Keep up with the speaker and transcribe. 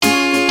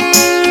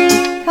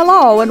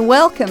Hello and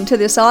welcome to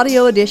this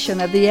audio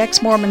edition of the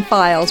Ex-Mormon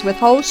Files with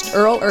host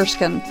Earl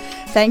Erskine.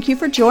 Thank you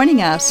for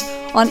joining us.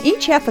 On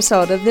each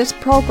episode of this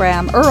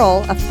program,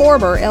 Earl, a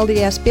former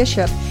LDS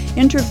bishop,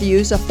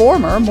 interviews a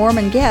former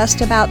Mormon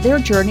guest about their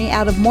journey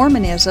out of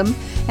Mormonism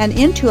and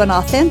into an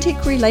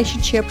authentic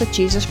relationship with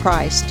Jesus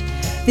Christ.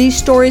 These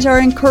stories are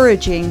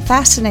encouraging,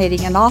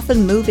 fascinating, and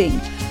often moving.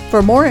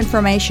 For more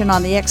information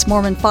on the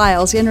Ex-Mormon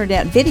Files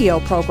internet video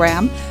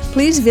program,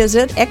 please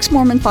visit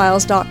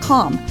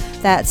exmormonfiles.com.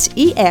 That's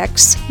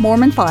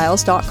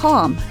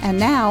exmormonfiles.com. And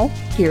now,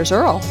 here's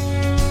Earl.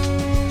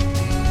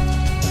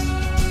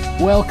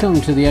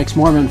 Welcome to the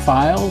Ex-Mormon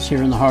Files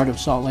here in the heart of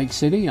Salt Lake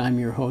City. I'm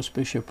your host,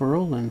 Bishop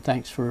Earl, and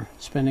thanks for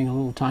spending a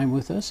little time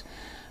with us.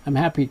 I'm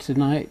happy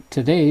today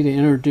to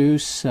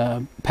introduce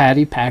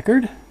Patty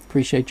Packard.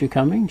 Appreciate you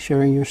coming,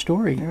 sharing your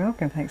story. You're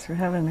welcome. Thanks for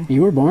having me.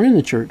 You were born in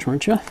the church,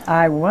 weren't you?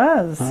 I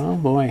was. Oh,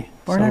 boy.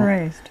 Born and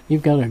raised.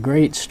 You've got a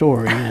great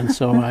story, and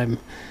so I'm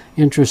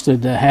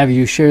interested to have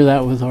you share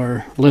that with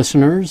our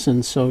listeners.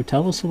 And so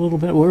tell us a little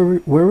bit, where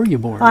were you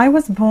born? I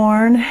was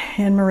born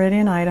in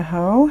Meridian,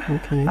 Idaho.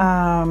 Okay.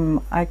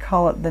 I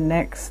call it the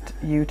next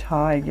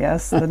Utah, I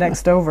guess, the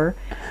next over.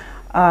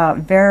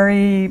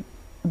 Very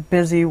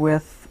busy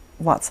with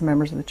lots of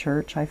members of the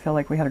church. I feel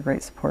like we had a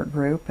great support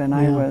group, and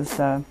I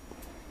was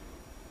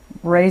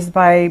raised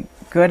by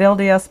good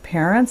LDS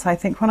parents. I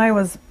think when I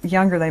was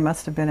younger, they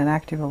must have been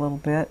inactive a little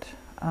bit.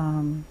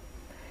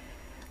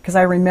 Because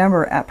I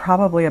remember at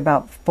probably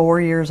about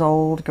 4 years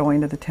old going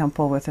to the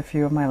temple with a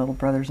few of my little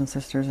brothers and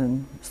sisters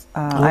in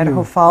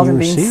Idaho Falls and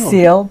being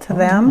sealed to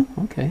them.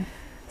 Okay.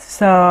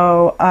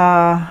 So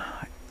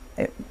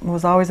it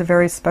was always a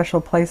very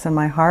special place in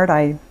my heart.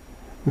 I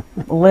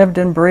lived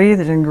and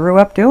breathed and grew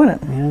up doing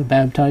it. Yeah,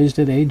 baptized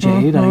at age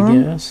 8, I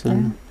guess,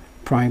 and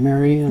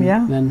primary, and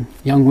then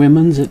young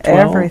women's at 12.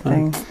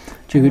 Everything.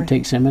 Did you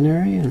take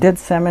seminary? Did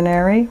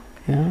seminary.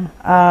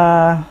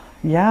 Yeah.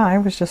 Yeah, I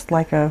was just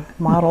like a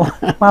model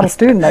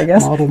student, I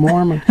guess. Model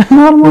Mormon.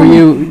 Model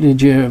Mormon. Did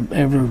you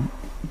ever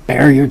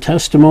bear your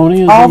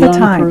testimony as all a the young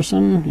time.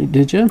 person?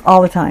 Did you?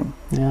 All the time.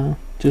 Yeah.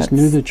 Just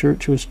knew the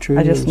church was true.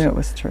 I just knew it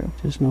was true.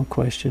 Just no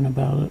question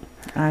about it.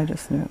 I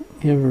just knew it.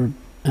 You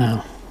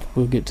ever,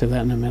 we'll get to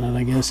that in a minute,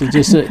 I guess. It's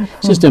just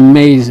it's just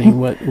amazing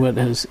what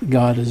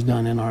God has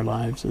done in our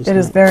lives. It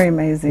is very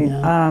amazing.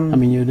 Yeah. I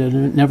mean, you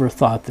never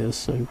thought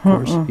this, of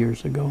course,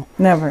 years ago.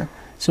 Never.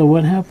 So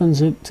what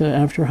happens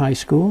after high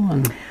school?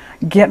 And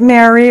get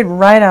married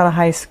right out of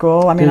high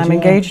school. I mean, I'm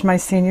engaged my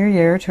senior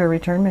year to a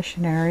returned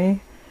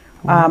missionary.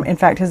 Wow. In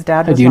fact, his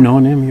dad was... Had you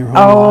known him your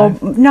whole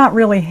life? Not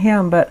really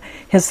him, but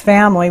his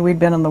family. We'd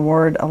been in the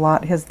Ward a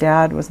lot. His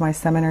dad was my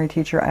seminary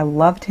teacher. I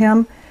loved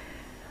him.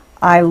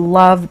 I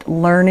loved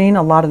learning.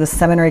 A lot of the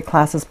seminary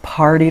classes,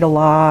 partied a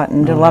lot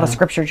and did a lot of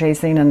scripture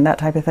chasing and that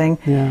type of thing.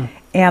 Yeah.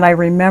 And I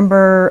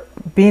remember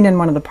being in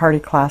one of the party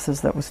classes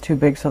that was too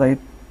big, so they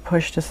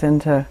pushed us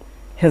into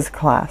his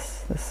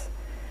class, this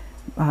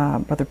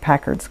Brother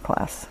Packard's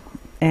class,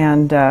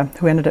 and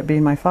who ended up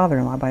being my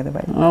father-in-law, by the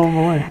way. Oh,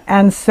 boy.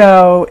 And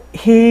so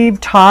he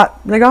taught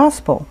the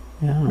gospel,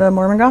 the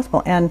Mormon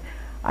gospel, and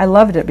I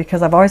loved it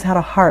because I've always had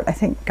a heart. I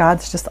think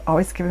God's just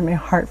always given me a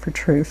heart for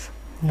truth.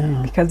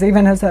 Yeah. Because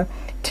even as a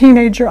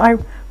teenager, I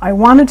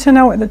wanted to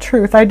know the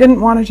truth. I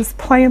didn't want to just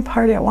play and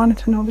party. I wanted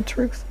to know the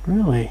truth.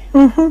 Really?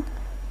 Mm-hmm.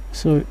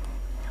 So,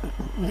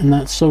 and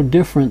that's so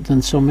different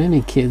than so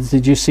many kids.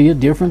 Did you see a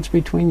difference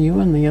between you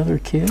and the other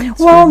kids?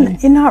 Well,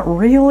 not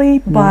really,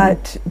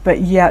 but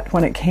yet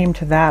when it came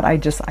to that, I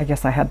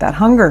guess I had that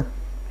hunger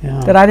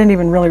that I didn't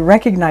even really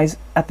recognize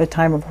at the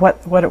time of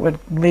what it would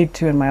lead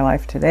to in my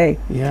life today.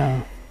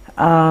 Yeah.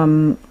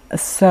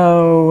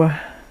 So,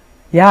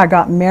 I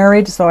got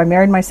married. So I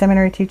married my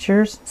seminary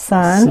teacher's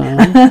son.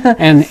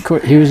 And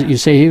you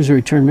say he was a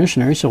returned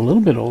missionary, so a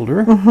little bit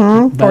older.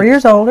 Mm-hmm. 4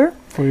 years older.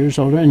 4 years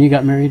older, and you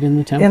got married in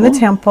the temple? In the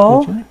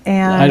temple.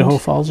 And Idaho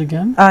Falls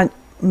again?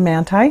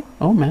 Manti.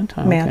 Oh,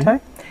 Manti. Manti.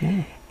 Okay.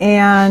 Yeah.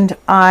 And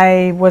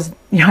I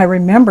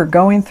remember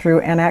going through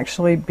and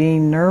actually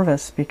being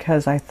nervous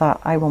because I thought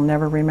I will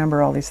never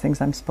remember all these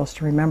things I'm supposed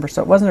to remember.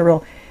 So it wasn't a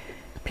real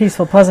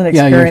peaceful, pleasant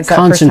experience. Yeah,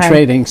 you're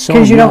concentrating so much.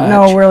 Because you don't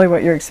know really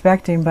what you're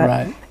expecting.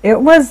 But it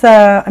was,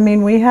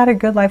 we had a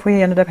good life.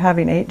 We ended up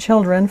having 8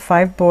 children,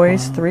 5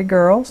 boys, 3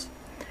 girls.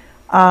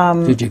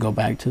 Did you go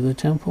back to the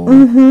temple?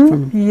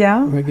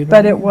 Regularly?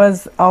 But it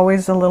was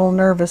always a little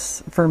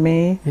nervous for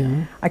me.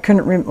 Yeah. I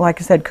couldn't, like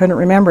I said, couldn't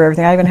remember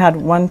everything. I even had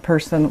one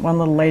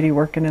little lady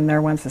working in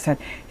there once that said,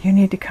 "You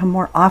need to come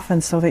more often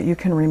so that you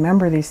can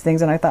remember these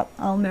things." And I thought,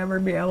 I'll never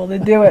be able to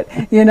do it,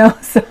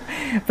 So,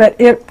 but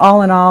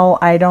all in all,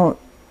 I don't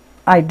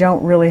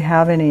really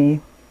have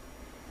any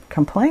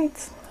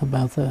complaints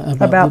about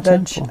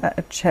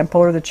the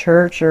temple or the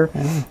church, or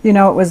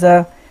it was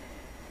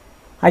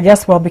I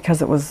guess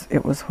because it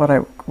was what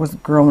I was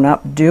grown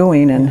up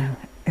doing, and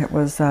it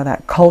was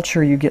that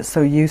culture you get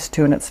so used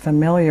to and it's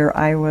familiar.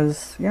 I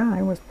was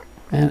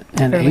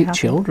and 8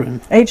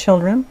 children. 8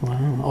 children.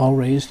 Wow, all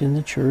raised in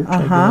the church,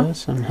 I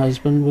guess. And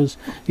husband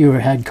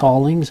had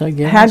callings, I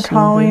guess. Had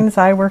callings.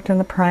 I worked in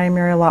the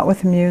primary a lot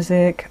with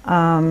music.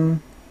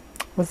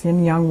 was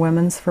in Young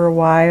Women's for a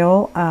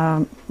while.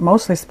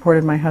 Mostly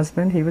supported my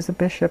husband. He was a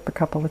bishop a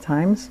couple of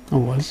times. Oh,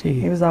 was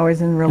he? He was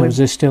always in really... Was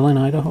this still in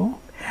Idaho?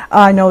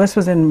 No, this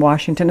was in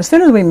Washington. As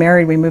soon as we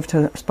married, we moved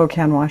to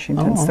Spokane,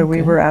 Washington. Oh, So we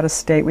okay. were out of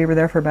state. We were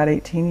there for about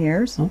 18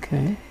 years.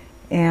 Okay.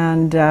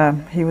 And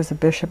he was a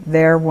bishop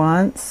there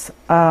once.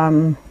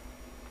 And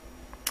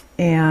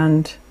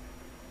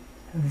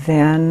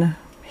then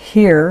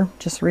here,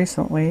 just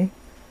recently,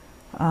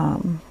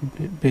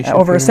 Bishop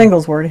over here. a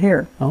singles word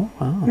here. Oh,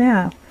 wow.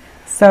 Yeah.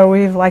 So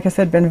we've, like I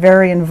said, been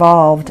very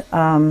involved.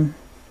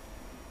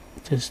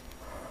 Just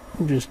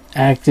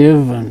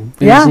active and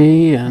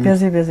busy. And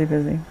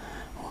Busy.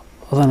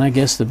 Well, then I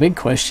guess the big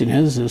question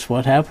is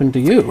what happened to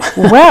you?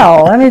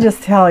 Well, let me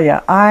just tell you,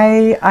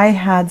 I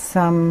had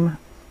some,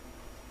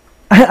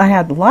 I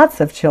had lots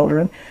of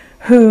children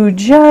who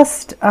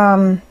just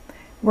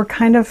were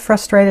kind of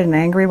frustrated and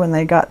angry when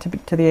they got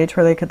to the age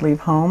where they could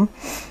leave home.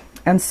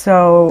 And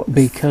so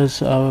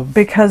Because of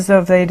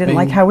they didn't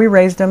like how we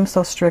raised them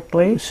so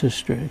strictly. so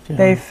strict. Yeah.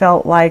 They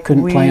felt like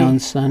couldn't we play on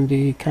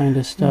Sunday kind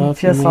of stuff.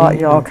 just you all,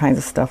 mean? all kinds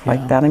of stuff Yeah.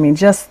 like that. I mean,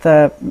 just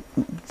the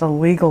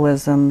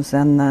legalisms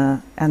and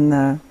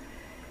the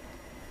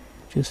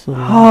Just a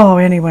little. oh,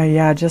 anyway,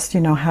 yeah, just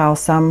how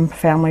some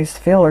families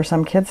feel or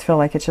some kids feel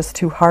like it's just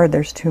too hard.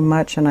 There's too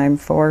much, and I'm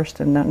forced,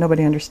 and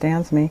nobody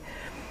understands me.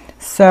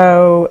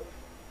 So,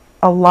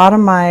 a lot of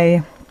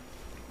my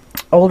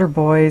older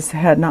boys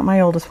had, not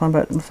my oldest one,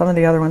 but some of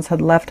the other ones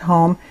had left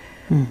home,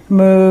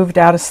 moved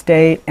out of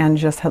state, and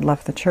just had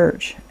left the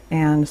church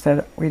and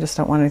said, we just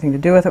don't want anything to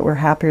do with it. We're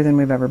happier than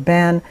we've ever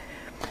been.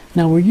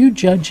 Now, were you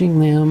judging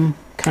them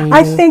kind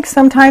I of? think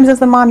sometimes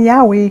as a mom,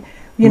 yeah, we,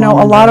 Mom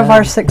a and lot of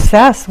our Dad.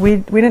 success, we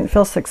didn't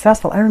feel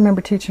successful. I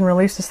remember teaching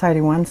Relief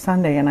Society one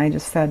Sunday, and I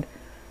just said,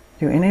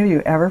 do any of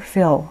you ever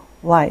feel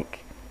like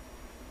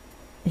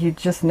you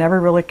just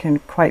never really can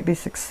quite be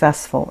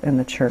successful in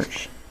the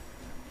church?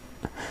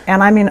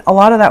 And I mean, a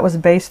lot of that was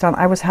based on,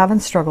 I was having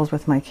struggles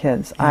with my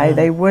kids. Yeah.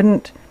 They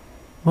wouldn't...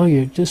 Well,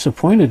 you're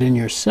disappointed in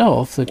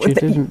yourself that you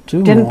didn't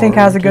do Didn't more. think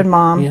I was a good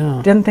mom.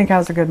 Yeah. Didn't think I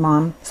was a good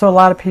mom. So a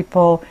lot of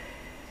people,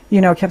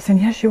 kept saying,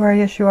 yes, you are,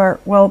 yes, you are.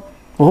 Well,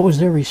 What was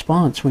their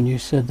response when you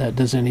said that?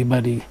 Does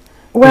anybody...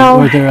 well,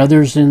 were there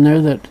others in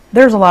there that...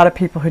 there's a lot of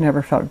people who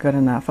never felt good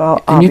enough.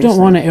 And you don't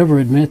want to ever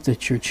admit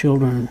that your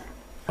children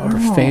are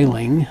No.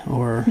 failing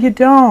or You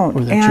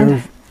don't. that And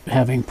you're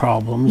having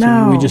problems.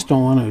 No. And we just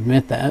don't want to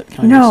admit that kind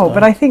of no, stuff.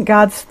 but I think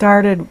God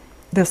started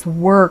this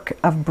work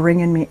of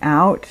bringing me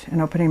out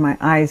and opening my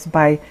eyes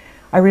by,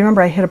 I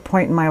remember I hit a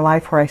point in my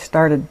life where I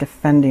started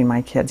defending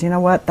my kids. You know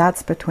what?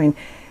 That's between,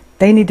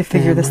 they need to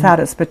figure this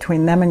out. It's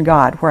between them and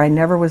God, where I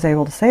never was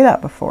able to say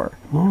that before.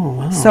 Oh,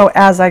 wow. So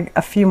as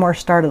a few more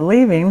started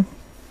leaving,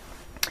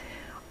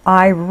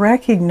 I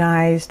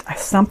recognized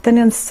something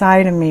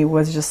inside of me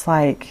was just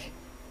like,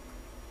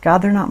 God,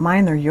 they're not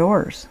mine, they're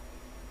yours.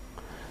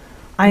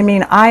 I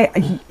mean,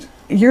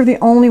 you're the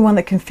only one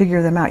that can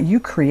figure them out. You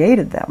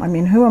created them. I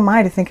mean, who am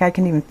I to think I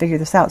can even figure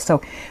this out?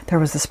 So there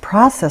was this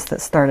process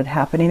that started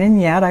happening,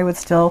 and yet I would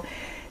still,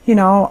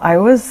 I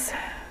was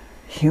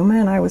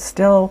human. I was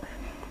still...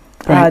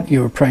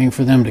 you were praying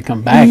for them to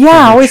come back. Yeah,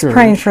 to always church.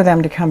 praying for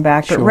them to come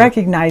back, but Sure.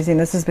 recognizing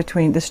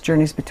this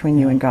journey's between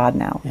you and God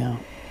now. Yeah.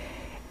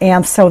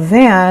 And so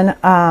then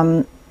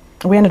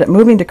we ended up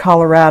moving to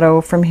Colorado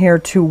from here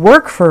to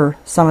work for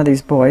some of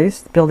these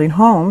boys, building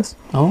homes.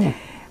 Oh.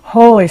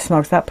 Holy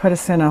smokes, that put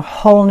us in a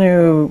whole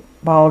new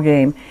ball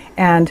game.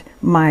 And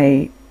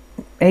my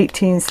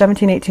 17,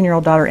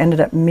 18-year-old daughter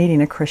ended up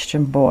meeting a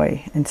Christian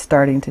boy and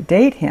starting to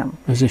date him.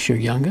 Was this your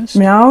youngest?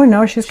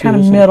 No, she's kind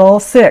of was middle,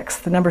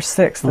 sixth, the number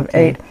sixth of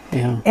Okay. 8.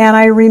 Yeah. And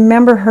I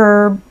remember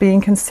her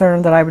being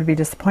concerned that I would be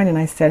disappointed. And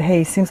I said, hey,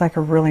 he seems like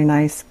a really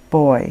nice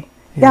boy.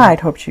 Yeah,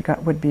 I'd hoped you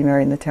would be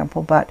married in the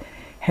temple, but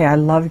hey, I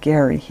love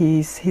Gary.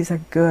 He's a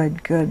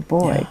good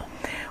boy.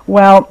 Yeah.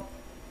 Well,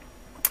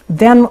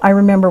 then I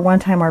remember one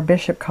time our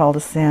bishop called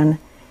us in,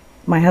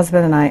 my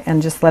husband and I,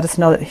 and just let us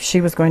know that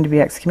she was going to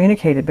be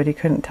excommunicated, but he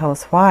couldn't tell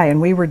us why.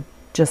 And we were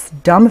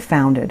just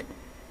dumbfounded.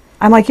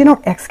 I'm like, you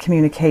don't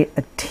excommunicate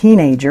a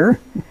teenager.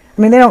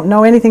 I mean, they don't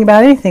know anything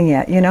about anything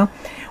yet,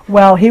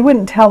 Well, he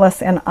wouldn't tell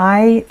us, and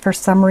for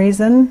some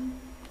reason,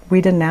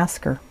 we didn't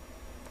ask her.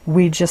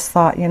 We just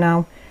thought,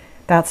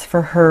 that's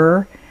for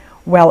her.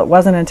 Well, it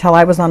wasn't until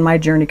I was on my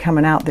journey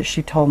coming out that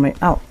she told me,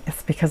 oh,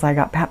 it's because I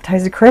got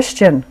baptized a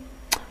Christian.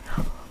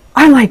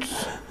 I'm like,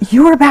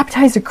 you were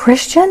baptized a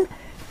Christian?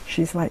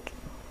 She's like,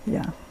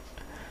 yeah.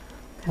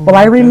 Oh, Well,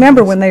 I my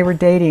remember goodness. when they were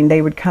dating,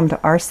 they would come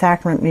to our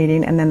sacrament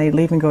meeting, and then they'd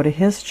leave and go to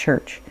his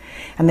church.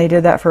 And they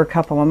did that for a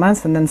couple of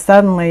months, and then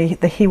suddenly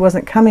he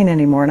wasn't coming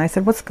anymore. And I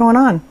said, what's going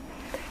on?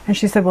 And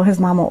she said, well, his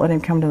mom won't let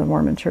him come to the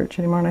Mormon church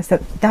anymore. And I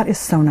said, that is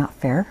so not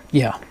fair.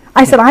 Yeah.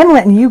 I said, I'm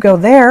letting you go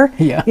there.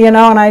 Yeah. And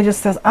I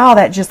just says,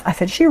 I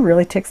said, she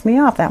really ticks me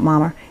off, that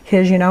mama.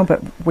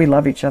 But we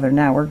love each other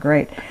now. We're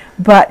great.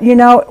 But,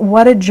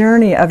 what a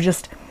journey of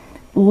just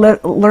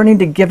learning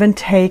to give and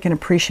take and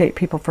appreciate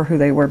people for who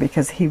they were,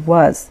 because he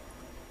was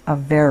a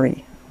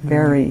very,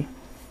 very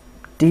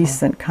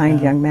decent, kind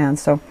young man.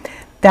 So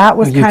that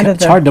was kind of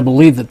it's hard to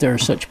believe that there are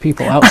such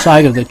people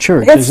outside of the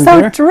church, it's isn't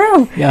so there?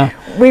 true. Yeah.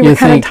 We were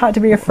kind of taught to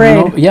be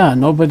afraid.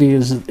 Nobody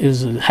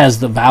has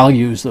the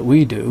values that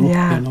we do,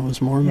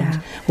 as Mormons.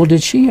 Yeah. Well,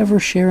 did she ever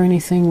share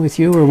anything with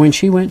you? Or when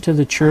she went to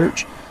the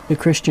church, the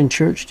Christian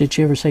church, did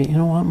she ever say, you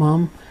know what,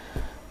 Mom,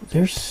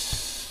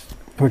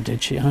 or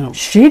did she? I don't.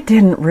 She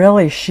didn't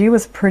really. She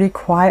was pretty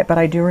quiet, but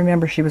I do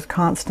remember she was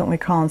constantly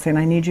calling saying,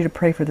 I need you to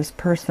pray for this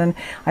person.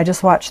 I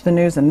just watched the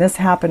news and this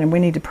happened and we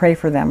need to pray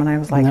for them. And I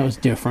was like, that was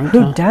different.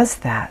 Who does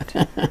that?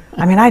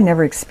 I mean, I'd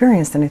never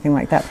experienced anything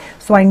like that.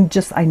 So I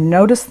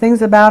noticed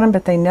things about them,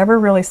 but they never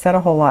really said a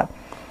whole lot.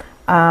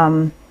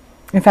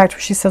 In fact,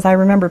 she says, I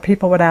remember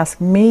people would ask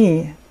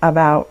me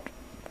about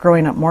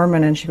growing up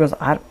Mormon, and she goes,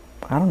 I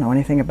don't know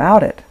anything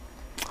about it.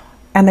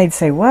 And they'd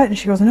say, what? And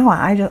she goes, no,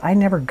 I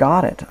never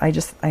got it. I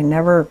don't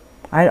know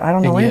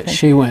And yet anything.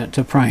 she went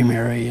to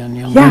primary and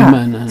young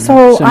women and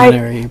so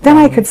seminary. Then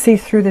I could see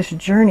through this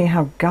journey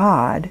how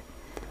God,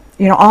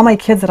 all my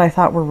kids that I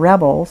thought were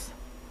rebels,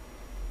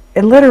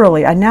 it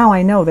literally, now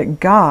I know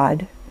that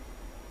God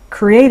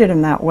created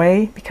them that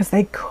way because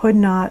they could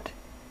not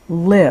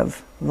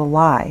live the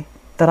lie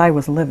that I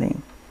was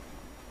living.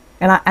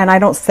 And I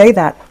don't say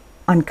that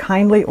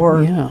unkindly or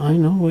I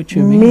know what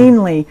you mean.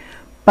 meanly,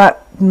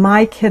 but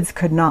my kids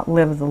could not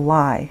live the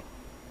lie,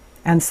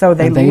 and so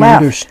they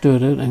left.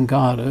 Understood it and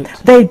got it.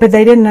 But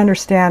they didn't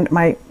understand.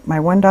 My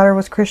one daughter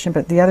was Christian,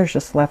 but the others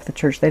just left the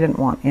church. They didn't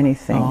want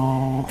anything.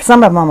 Oh.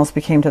 Some of them almost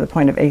became to the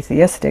point of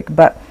atheistic.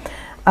 But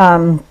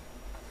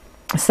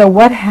so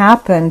what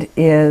happened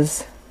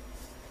is,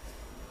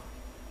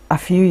 a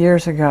few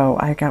years ago,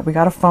 we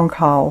got a phone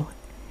call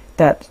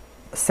that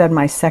said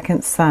my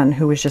second son,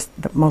 who was just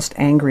the most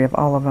angry of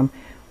all of them,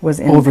 was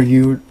in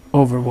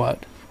over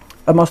what?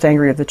 Most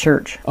angry of the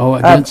church. Oh,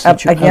 against the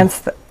church.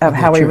 Against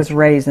how he was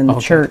raised in the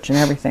church and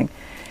everything.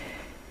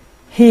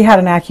 He had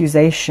an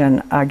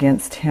accusation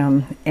against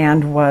him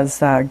and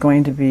was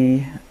going to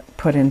be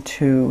put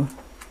into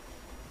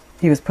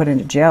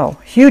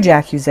jail. Huge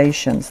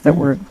accusations that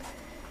were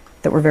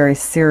very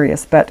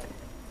serious. But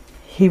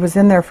he was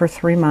in there for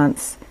 3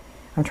 months.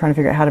 I'm trying to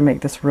figure out how to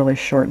make this really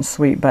short and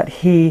sweet. But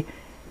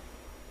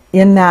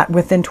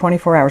within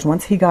 24 hours,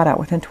 once he got out,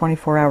 within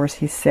 24 hours,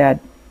 he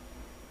said,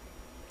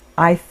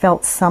 I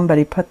felt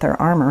somebody put their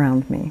arm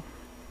around me,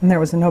 and there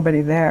was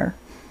nobody there.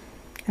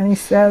 And he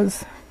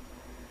says,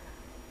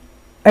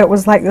 it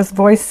was like this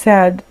voice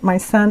said, my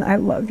son, I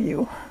love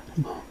you.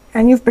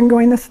 And you've been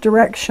going this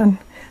direction.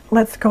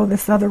 Let's go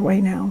this other way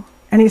now.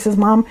 And he says,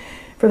 Mom,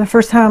 for the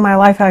first time in my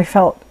life, I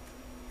felt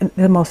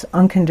the most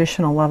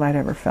unconditional love I'd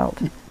ever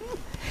felt.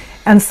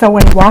 And so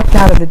when he walked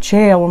out of the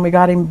jail, when we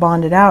got him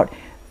bonded out,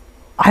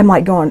 I'm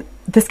like going,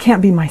 this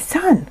can't be my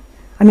son.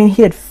 I mean,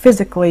 his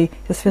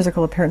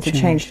physical appearance had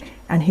changed,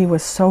 and he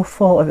was so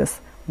full of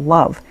this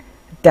love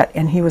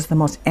and he was the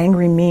most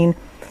angry, mean,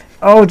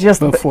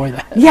 before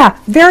that. Yeah,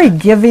 very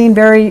giving,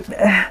 very,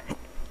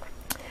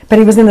 but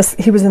he was in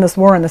this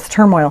war and this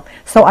turmoil.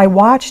 So I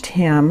watched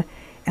him,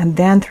 and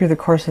then through the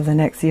course of the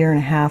next year and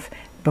a half,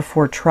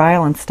 before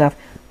trial and stuff,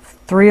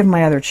 3 of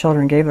my other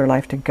children gave their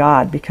life to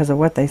God because of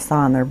what they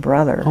saw in their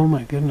brother. Oh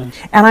my goodness!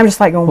 And I'm just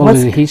like going, well,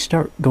 did he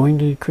start going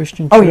to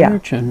Christian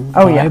church and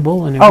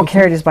Bible and everything?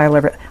 Carried his Bible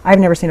everywhere. I've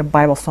never seen a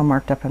Bible so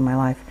marked up in my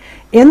life.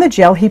 In the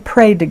jail, he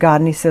prayed to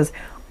God and he says,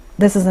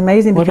 "This is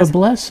amazing." What a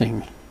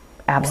blessing!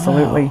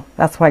 Absolutely, wow.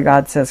 That's why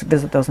God says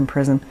visit those in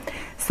prison.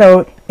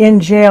 So in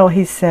jail,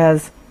 he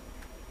says,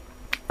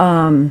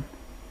 "I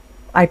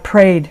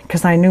prayed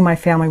because I knew my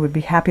family would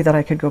be happy that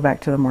I could go back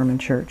to the Mormon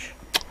church."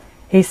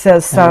 He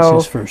says,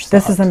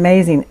 this is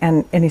amazing.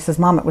 And he says,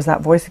 Mom, it was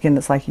that voice again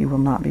that's like, you will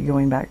not be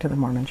going back to the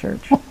Mormon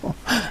church.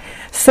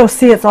 So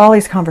see, it's all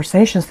these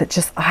conversations that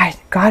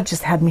God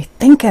just had me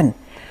thinking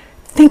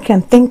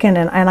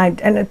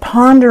and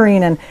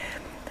pondering. And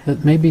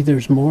that maybe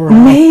there's more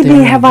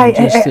maybe out there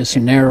than just this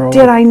narrow.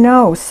 Did I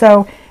know?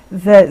 So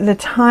the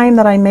time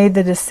that I made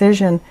the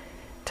decision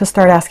to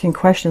start asking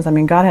questions, I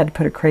mean, God had to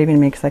put a craving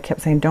in me because I kept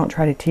saying, don't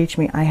try to teach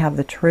me. I have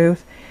the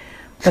truth.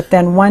 But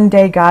then one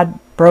day God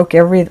broke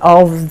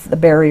all of the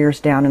barriers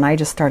down, and I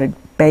just started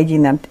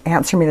begging them to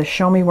answer me, to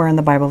show me where in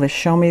the Bible,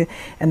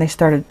 and they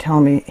started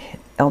telling me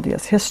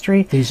LDS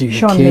history, these are your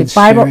showing kids me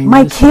Bible,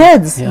 my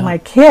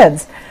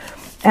kids.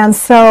 And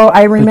so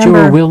I remember. But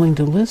you were willing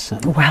to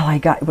listen. Well,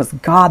 it was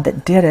God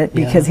that did it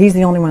because He's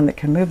the only one that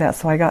can move that.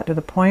 So I got to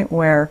the point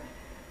where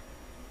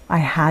I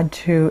had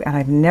to, and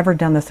I've never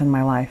done this in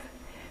my life,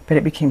 but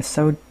it became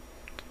so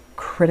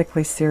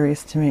critically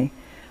serious to me.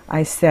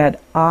 I said,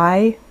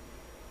 I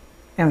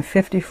am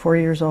 54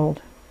 years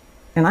old,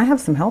 and I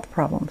have some health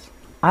problems.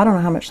 I don't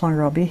know how much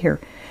longer I'll be here.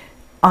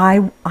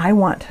 I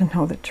want to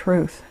know the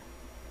truth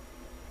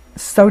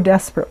so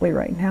desperately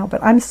right now,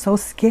 but I'm so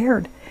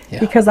scared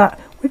because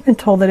we've been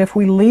told that if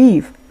we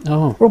leave,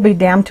 we'll be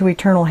damned to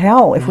eternal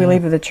hell if we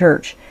leave the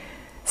church.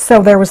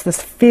 So there was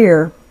this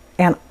fear,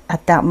 and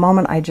at that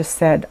moment I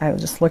just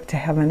looked to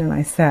heaven and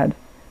I said,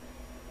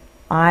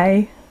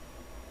 I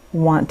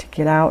want to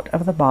get out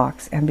of the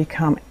box and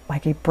become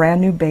like a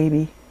brand new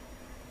baby.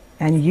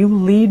 And you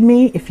lead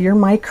me, if you're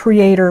my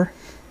creator,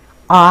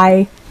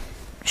 I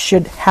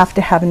should have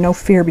to have no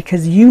fear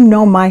because you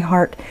know my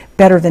heart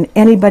better than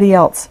anybody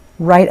else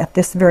right at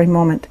this very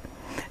moment.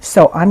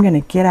 So I'm going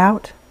to get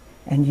out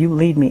and you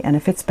lead me. And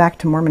if it's back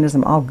to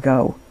Mormonism, I'll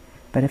go.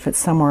 But if it's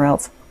somewhere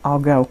else, I'll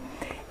go.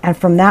 And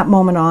from that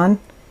moment on,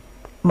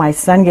 my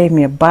son gave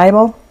me a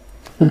Bible.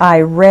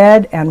 I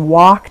read and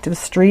walked the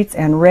streets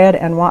and read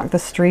and walked the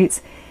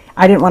streets.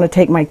 I didn't want to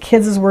take my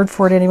kids' word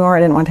for it anymore. I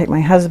didn't want to take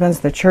my husband's,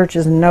 the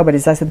church's,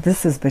 nobody's. I said,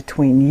 this is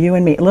between you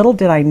and me. Little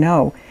did I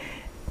know,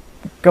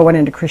 going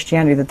into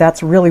Christianity, that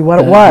that's really what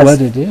it was.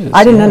 What it is.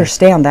 I didn't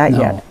understand that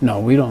yet. No,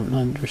 we don't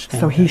understand.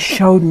 So he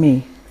showed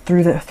me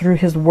through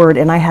his word,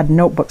 and I had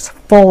notebooks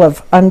full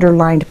of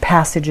underlined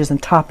passages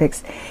and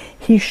topics.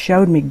 He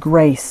showed me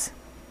grace.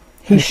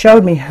 He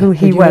showed me who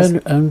he was.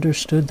 You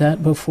understood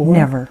that before?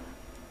 Never.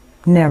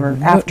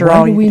 After why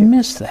all, do we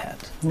miss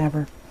that?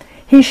 Never.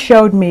 He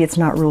showed me it's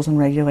not rules and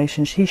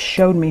regulations. He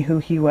showed me who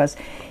he was.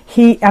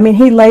 He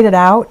laid it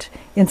out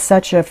in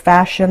such a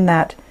fashion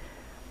that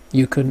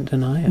you couldn't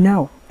deny it.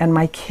 No. And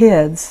my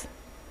kids,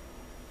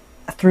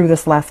 through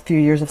this last few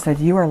years, have said,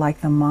 you are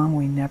like the mom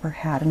we never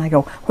had. And I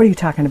go, what are you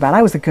talking about?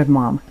 I was a good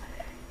mom.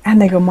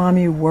 And they go, Mom,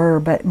 you were,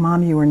 but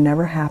Mom, you were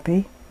never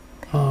happy.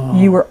 Oh.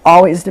 You were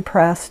always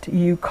depressed.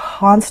 You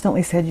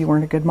constantly said you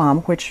weren't a good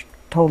mom, which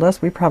told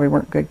us we probably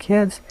weren't good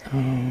kids.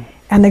 Oh.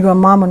 And they go,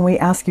 Mom, when we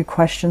ask you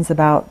questions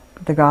about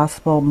the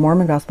gospel,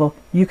 Mormon gospel,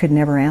 you could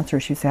never answer.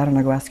 She said, and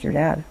I go, ask your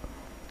dad.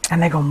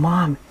 And they go,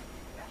 Mom,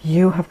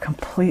 you have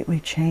completely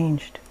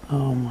changed.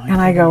 Oh my And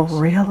I go,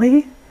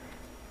 really?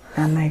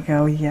 And they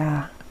go,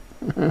 yeah.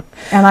 And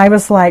I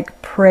was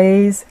like,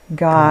 praise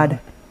God.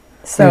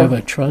 So you have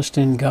a trust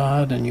in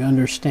God and you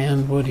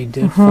understand what he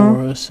did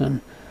for us,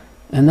 and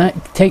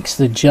that takes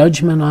the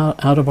judgment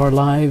out of our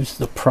lives,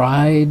 the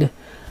pride,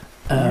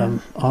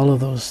 all of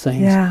those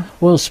things. Yeah.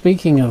 Well,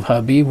 speaking of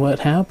hubby, what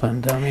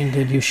happened? I mean,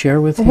 did you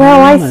share with him?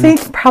 Well, I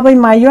think probably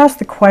you asked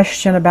the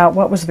question about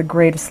what was the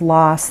greatest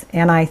loss,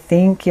 and I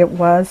think it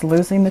was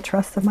losing the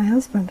trust of my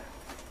husband.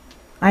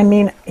 I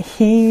mean,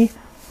 he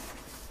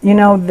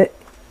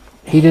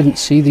didn't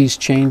see these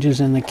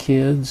changes in the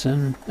kids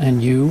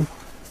and you?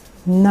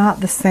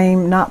 Not the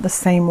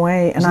same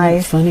way. Isn't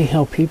it funny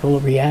how people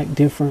react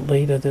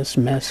differently to this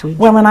message?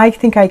 Well, and I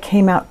think I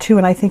came out too,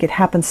 and I think it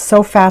happened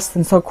so fast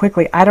and so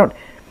quickly. I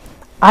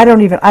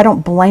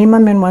don't blame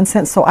him in one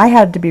sense. So I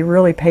had to be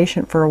really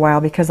patient for a while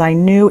because I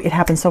knew it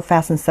happened so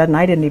fast and sudden.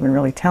 I didn't even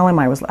really tell him.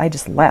 I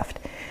just left.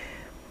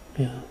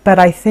 Yeah. But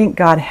I think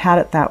God had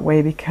it that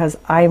way because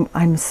I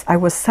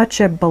was such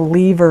a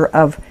believer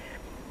of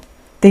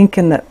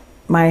thinking that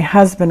my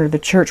husband or the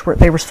church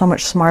they were so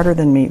much smarter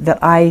than me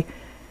that I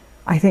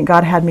think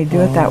God had me do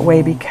it that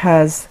way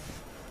because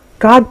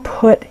God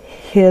put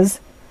his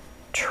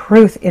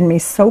truth in me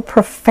so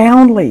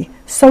profoundly,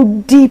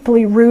 so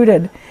deeply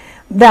rooted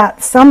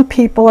that some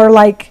people are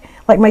like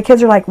my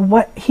kids are like,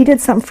 what? He did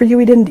something for you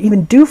he didn't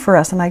even do for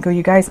us. And I go,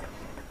 you guys,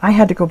 I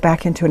had to go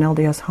back into an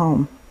LDS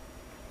home.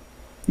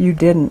 You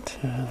didn't.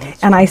 Yeah,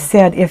 and I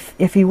said,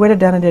 if he would have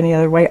done it any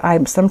other way,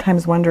 I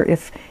sometimes wonder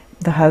if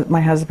my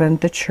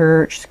husband, the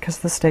church, because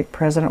the stake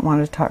president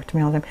wanted to talk to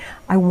me all the time,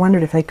 I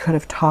wondered if they could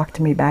have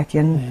talked me back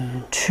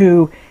in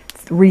to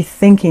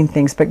rethinking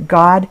things. But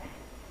God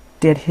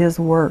did his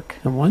work.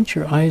 And once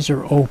your eyes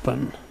are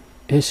open,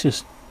 it's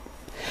just...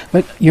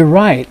 But you're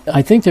right.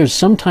 I think there's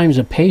sometimes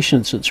a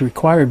patience that's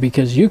required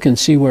because you can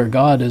see where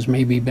God has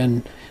maybe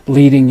been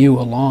leading you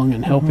along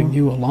and helping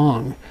you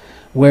along.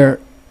 Where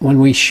when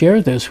we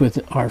share this with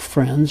our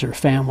friends or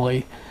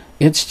family,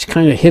 it's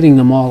kind of hitting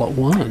them all at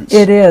once.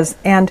 It is.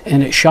 And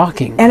it's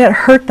shocking. And it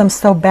hurt them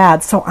so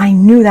bad. So I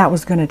knew that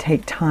was going to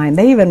take time.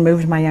 They even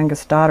moved my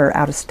youngest daughter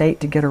out of state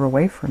to get her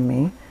away from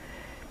me.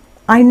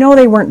 I know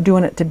they weren't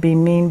doing it to be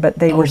mean, but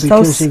they were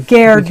so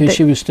scared. Because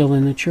she was still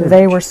in the church.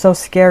 They were so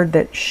scared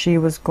that she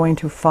was going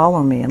to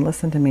follow me and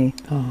listen to me.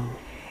 Oh.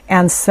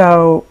 And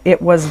so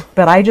it was,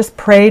 but I just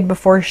prayed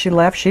before she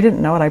left. She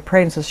didn't know it. I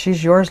prayed and said,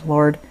 she's yours,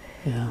 Lord.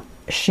 Yeah.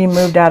 She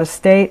moved out of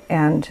state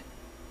and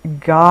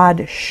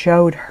God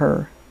showed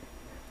her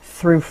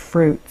through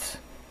fruits.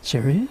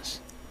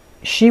 Serious?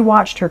 She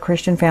watched her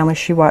Christian family.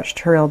 She watched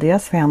her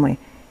LDS family.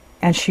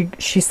 And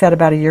she said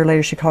about a year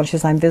later, she called, she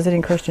says, I'm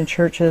visiting Christian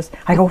churches.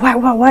 I go,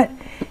 what?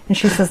 And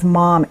she says,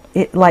 Mom,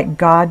 it like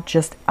God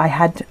just, I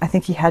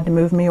think he had to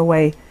move me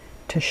away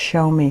to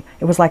show me.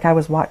 It was like I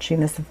was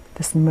watching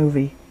this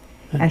movie.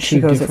 And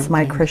she goes, it's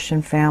my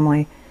Christian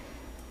family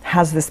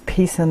has this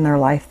peace in their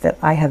life that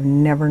I have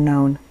never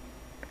known,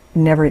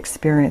 never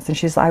experienced. And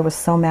she says, I was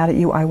so mad at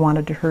you, I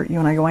wanted to hurt you.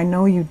 And I go, I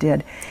know you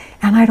did.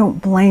 And I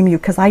don't blame you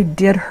because I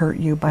did hurt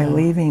you by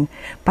leaving.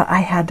 But I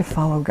had to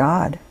follow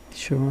God.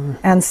 Sure.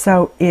 And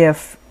so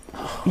if,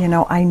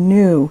 I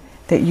knew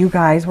that you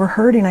guys were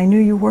hurting, I knew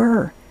you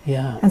were.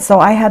 Yeah. And so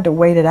I had to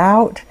wait it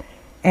out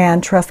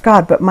and trust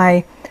God. But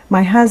my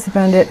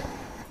husband,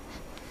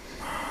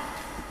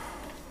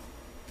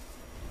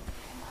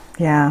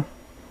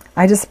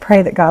 I just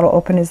pray that God will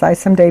open his eyes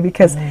someday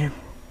because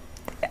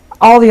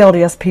all the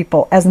LDS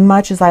people, as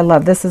much as I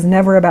love, this is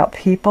never about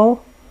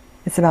people,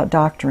 it's about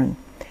doctrine.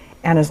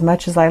 And as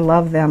much as I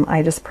love them,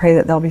 I just pray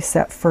that they'll be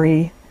set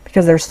free,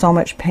 because there's so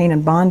much pain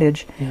and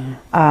bondage.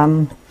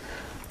 Yeah.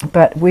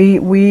 But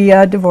we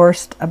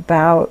divorced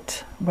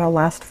about,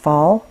 last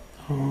fall.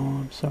 Oh,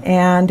 I'm sorry.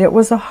 And it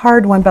was a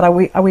hard one, but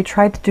we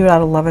tried to do it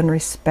out of love and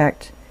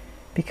respect,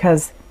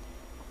 because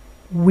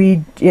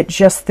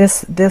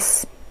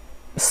this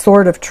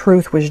sort of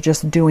truth was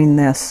just doing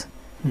this.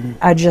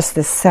 Mm-hmm. Just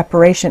this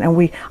separation, and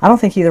I don't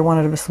think either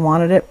one of us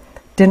wanted it,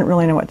 didn't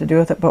really know what to do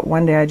with it, but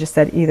one day I just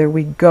said, either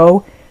we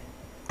go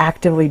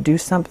actively do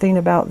something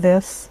about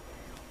this,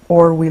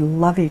 or we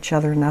love each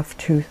other enough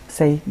to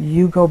say,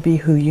 you go be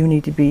who you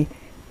need to be,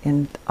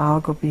 and I'll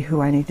go be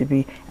who I need to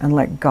be, and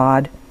let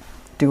God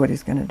do what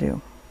He's going to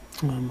do.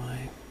 Oh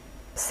my!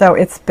 So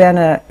it's been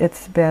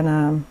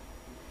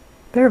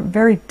very,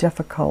 very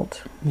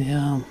difficult.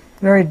 Yeah.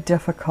 Very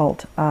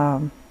difficult.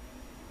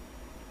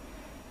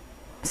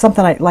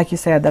 Something like you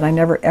said, that I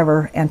never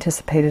ever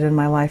anticipated in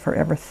my life or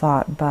ever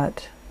thought,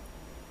 but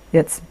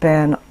it's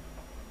been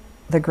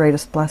the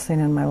greatest blessing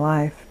in my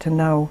life to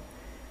know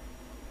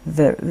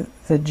the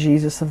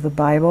Jesus of the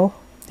Bible.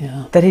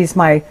 Yeah. That He's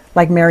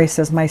like Mary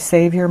says, my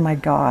Savior, my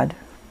God.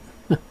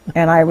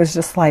 And I was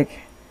just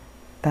like,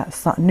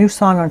 that new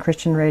song on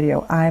Christian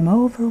radio, I'm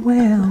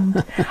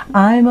overwhelmed,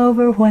 I'm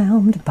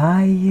overwhelmed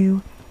by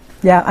you.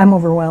 Yeah, I'm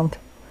overwhelmed.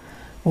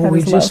 Well,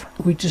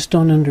 we just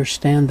don't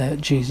understand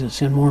that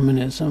Jesus in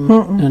Mormonism.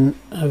 Mm-mm.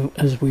 And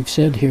as we've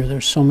said here,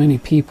 there's so many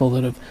people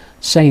that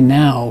say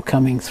now,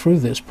 coming through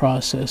this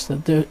process,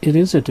 that it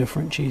is a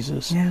different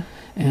Jesus. Yeah.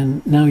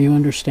 And now you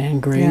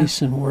understand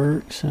grace and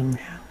works. And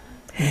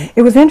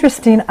it was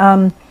interesting.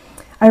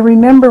 I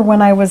remember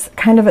when I was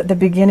kind of at the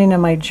beginning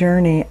of my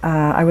journey,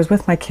 I was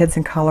with my kids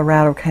in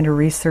Colorado, kind of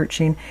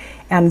researching.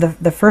 And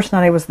the first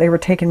night they were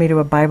taking me to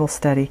a Bible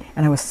study,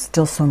 and I was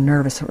still so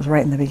nervous. It was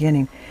right in the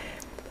beginning.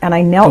 And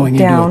I knelt down.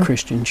 Going into a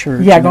Christian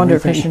church. Yeah, going to a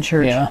Christian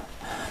church. Yeah.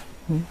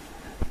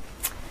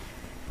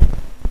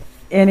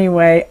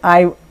 Anyway,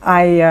 I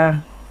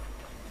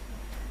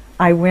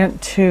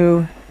went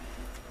to.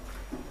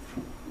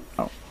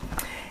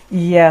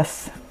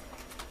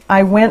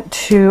 I went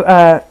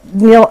to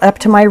kneel up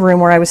to my room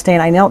where I was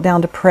staying. I knelt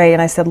down to pray,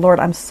 and I said, Lord,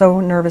 I'm so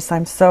nervous.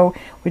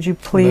 Would you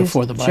please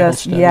before the Bible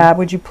study.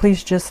 Would you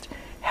please just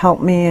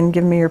help me and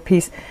give me your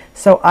peace?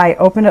 So I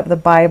opened up the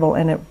Bible,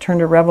 and it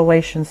turned to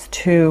Revelations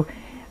 2,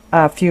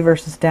 a few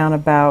verses down,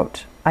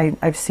 about,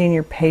 I've seen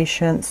your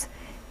patience,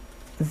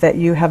 that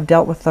you have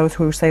dealt with those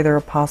who say they're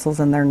apostles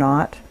and they're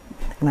not.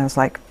 And I was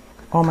like,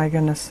 oh my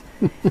goodness.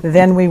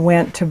 Then we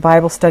went to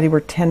Bible study. We're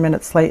 10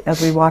 minutes late.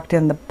 As we walked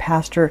in, the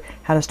pastor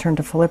had us turn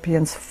to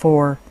Philippians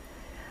 4,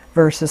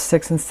 verses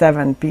 6 and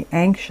 7. Be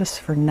anxious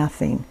for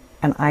nothing.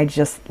 And I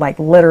just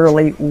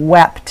literally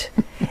wept.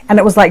 And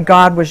it was like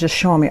God was just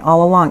showing me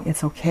all along,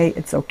 it's okay,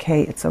 it's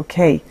okay, it's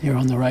okay. You're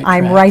on the right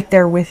track. I'm right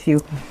there with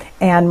you.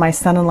 And my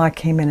son-in-law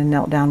came in and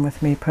knelt down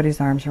with me, put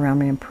his arms around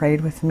me and prayed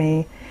with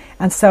me.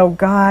 And so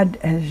God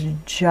has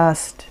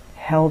just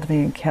held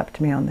me and kept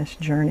me on this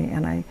journey.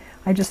 And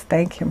I just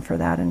thank Him for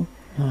that. And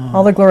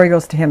all the glory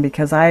goes to Him,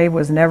 because I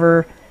was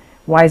never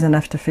wise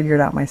enough to figure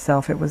it out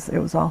myself. It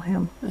was all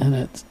Him.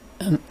 And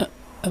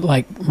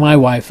like my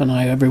wife and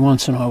I, every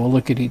once in a while, will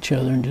look at each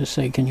other and just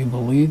say, can you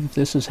believe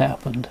this has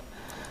happened?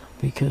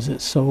 Because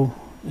it's so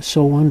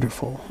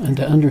wonderful. And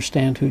to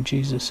understand who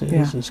Jesus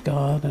is as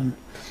God. And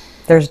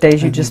there's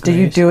days you just, do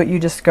you do it, you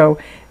just go,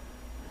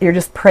 you're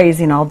just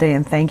praising all day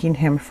and thanking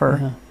Him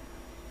for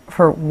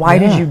why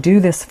did you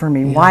do this for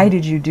me? Yeah. Why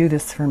did you do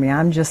this for me?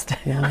 I'm just,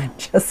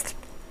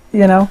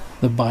 you know.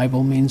 The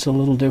Bible means a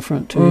little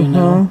different too, you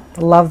know.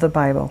 Love the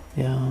Bible.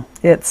 Yeah.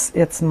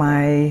 It's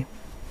my,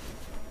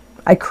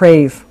 I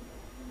crave.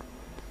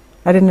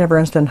 I didn't ever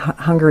understand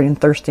hungry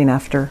and thirsting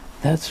after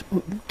that's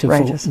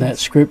righteousness. That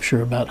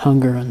scripture about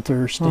hunger and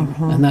thirsting,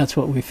 and that's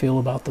what we feel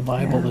about the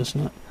Bible,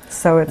 isn't it?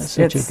 So it's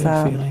such a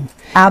good feeling.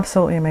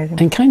 Absolutely amazing.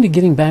 And kind of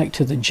getting back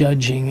to the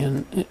judging,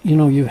 and you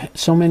know, you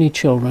so many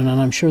children, and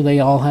I'm sure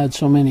they all had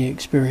so many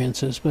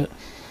experiences, but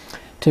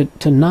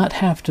to not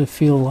have to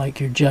feel like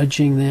you're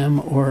judging them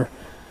or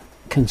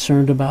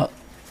concerned about.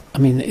 I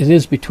mean, it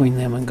is between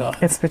them and God.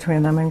 It's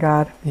between them and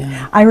God.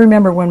 Yeah. I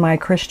remember when my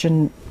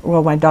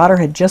daughter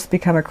had just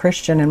become a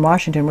Christian in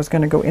Washington, was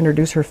going to go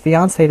introduce her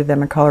fiancé to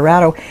them in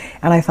Colorado,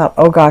 and I thought,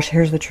 oh gosh,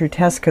 here's the true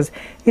test, because,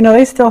 you know,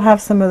 they still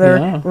have some of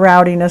their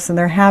rowdiness and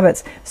their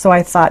habits. So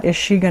I thought, is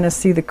she going to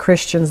see the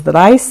Christians that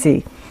I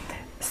see?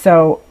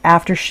 So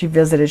after she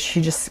visited,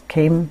 she just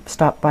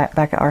stopped back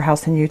at our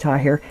house in Utah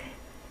here,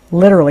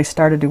 literally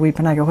started to weep,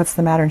 and I go, what's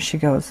the matter? And she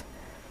goes,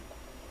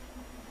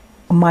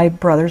 my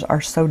brothers are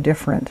so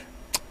different.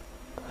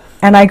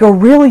 And I go,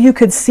 really? You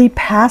could see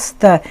past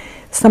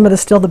some of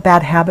the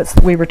bad habits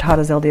that we were taught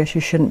as LDS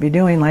you shouldn't be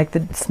doing, like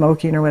the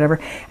smoking or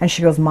whatever. And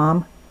she goes,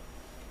 Mom,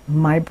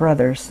 my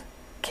brothers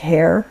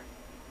care.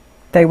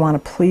 They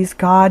want to please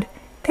God.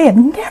 They have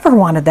never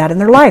wanted that in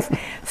their life.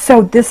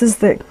 So this is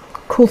the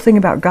cool thing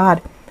about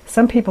God.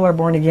 Some people are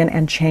born again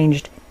and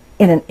changed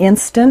in an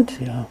instant.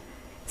 Yeah.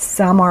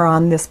 Some are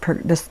on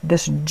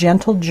this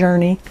gentle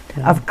journey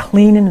of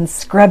cleaning and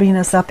scrubbing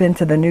us up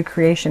into the new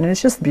creation. And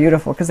it's just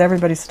beautiful because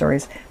everybody's story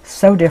is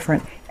so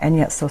different and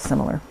yet so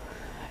similar.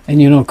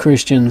 And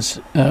Christians,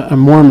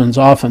 Mormons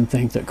often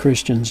think that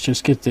Christians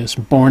just get this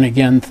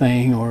born-again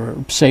thing or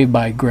saved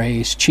by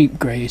grace, cheap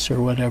grace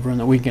or whatever, and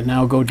that we can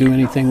now go do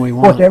anything we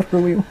want. Whatever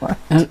we want.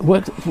 And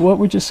what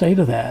would you say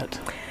to that?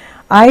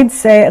 I'd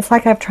say, it's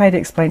like I've tried to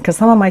explain, because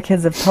some of my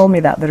kids have told me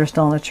that are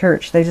still in the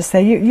church. They just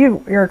say,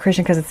 you're a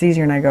Christian because it's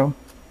easier, and I go,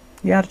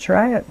 you ought to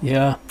try it.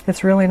 Yeah.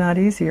 It's really not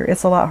easier.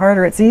 It's a lot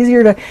harder. It's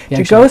easier to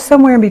go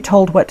somewhere and be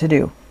told what to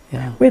do.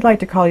 Yeah. We'd like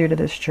to call you to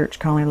this church,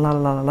 calling la la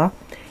la la la.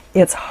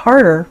 It's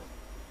harder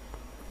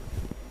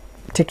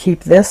to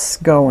keep this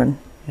going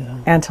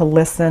and to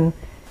listen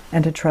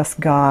and to trust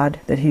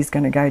God that He's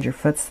going to guide your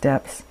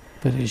footsteps.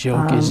 But His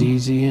yoke is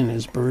easy and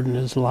His burden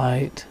is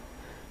light.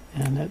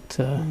 And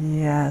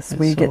yes,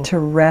 we get to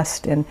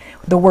rest in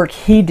the work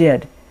He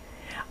did.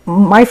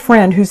 My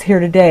friend who's here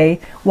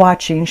today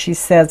watching, she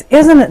says,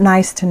 isn't it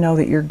nice to know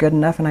that you're good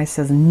enough? And I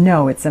says,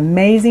 no, it's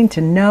amazing to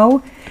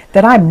know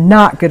that I'm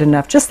not good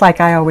enough, just like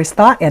I always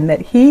thought, and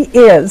that He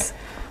is.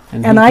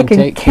 And I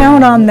can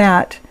count on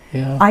that.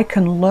 Yeah. I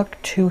can look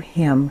to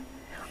Him.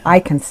 I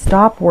can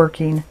stop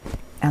working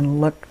and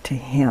look to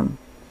Him.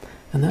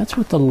 And that's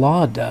what the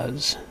law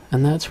does.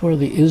 And that's where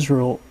the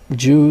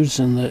Jews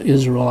and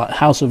the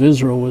house of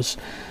Israel was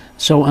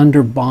so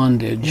under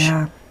bondage.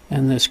 Yeah.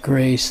 And this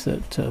grace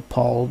that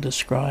Paul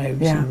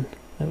describes. Yeah. And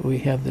that we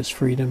have this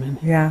freedom in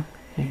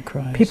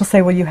Christ. People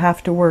say, well, you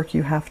have to work,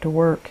 you have to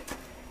work.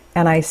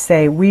 And I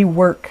say, we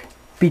work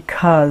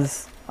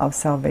because of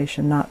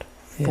salvation, not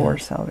for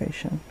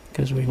salvation.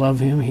 Because we love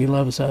Him, He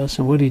loves us,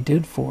 and what He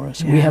did for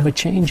us. We have a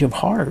change of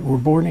heart. We're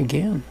born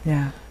again.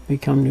 Yeah.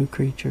 Become new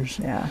creatures.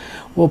 Yeah.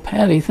 Well,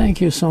 Patty, thank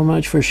you so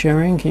much for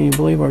sharing. Can you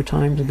believe our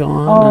time's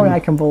gone? Oh,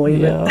 I can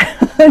believe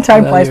it.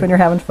 Time flies when you're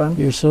having fun.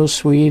 You're so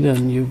sweet,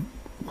 and you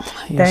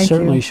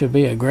certainly should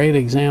be a great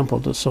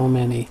example to so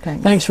many.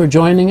 Thanks for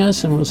joining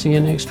us, and we'll see you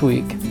next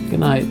week. Good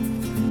night.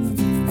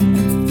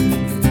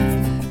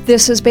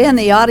 This has been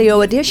the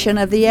audio edition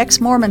of the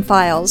Ex-Mormon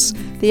Files.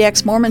 The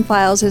Ex-Mormon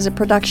Files is a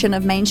production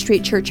of Main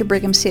Street Church of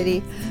Brigham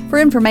City. For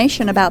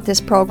information about this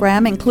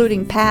program,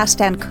 including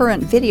past and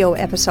current video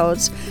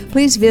episodes,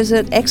 please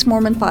visit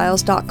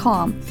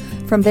exmormonfiles.com.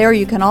 From there,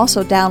 you can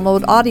also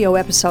download audio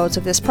episodes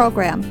of this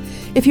program.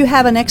 If you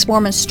have an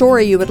Ex-Mormon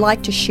story you would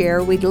like to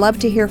share, we'd love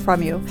to hear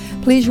from you.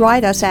 Please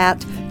write us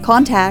at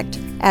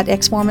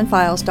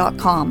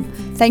contact@exmormonfiles.com.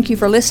 Thank you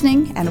for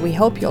listening, and we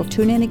hope you'll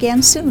tune in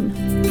again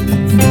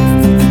soon.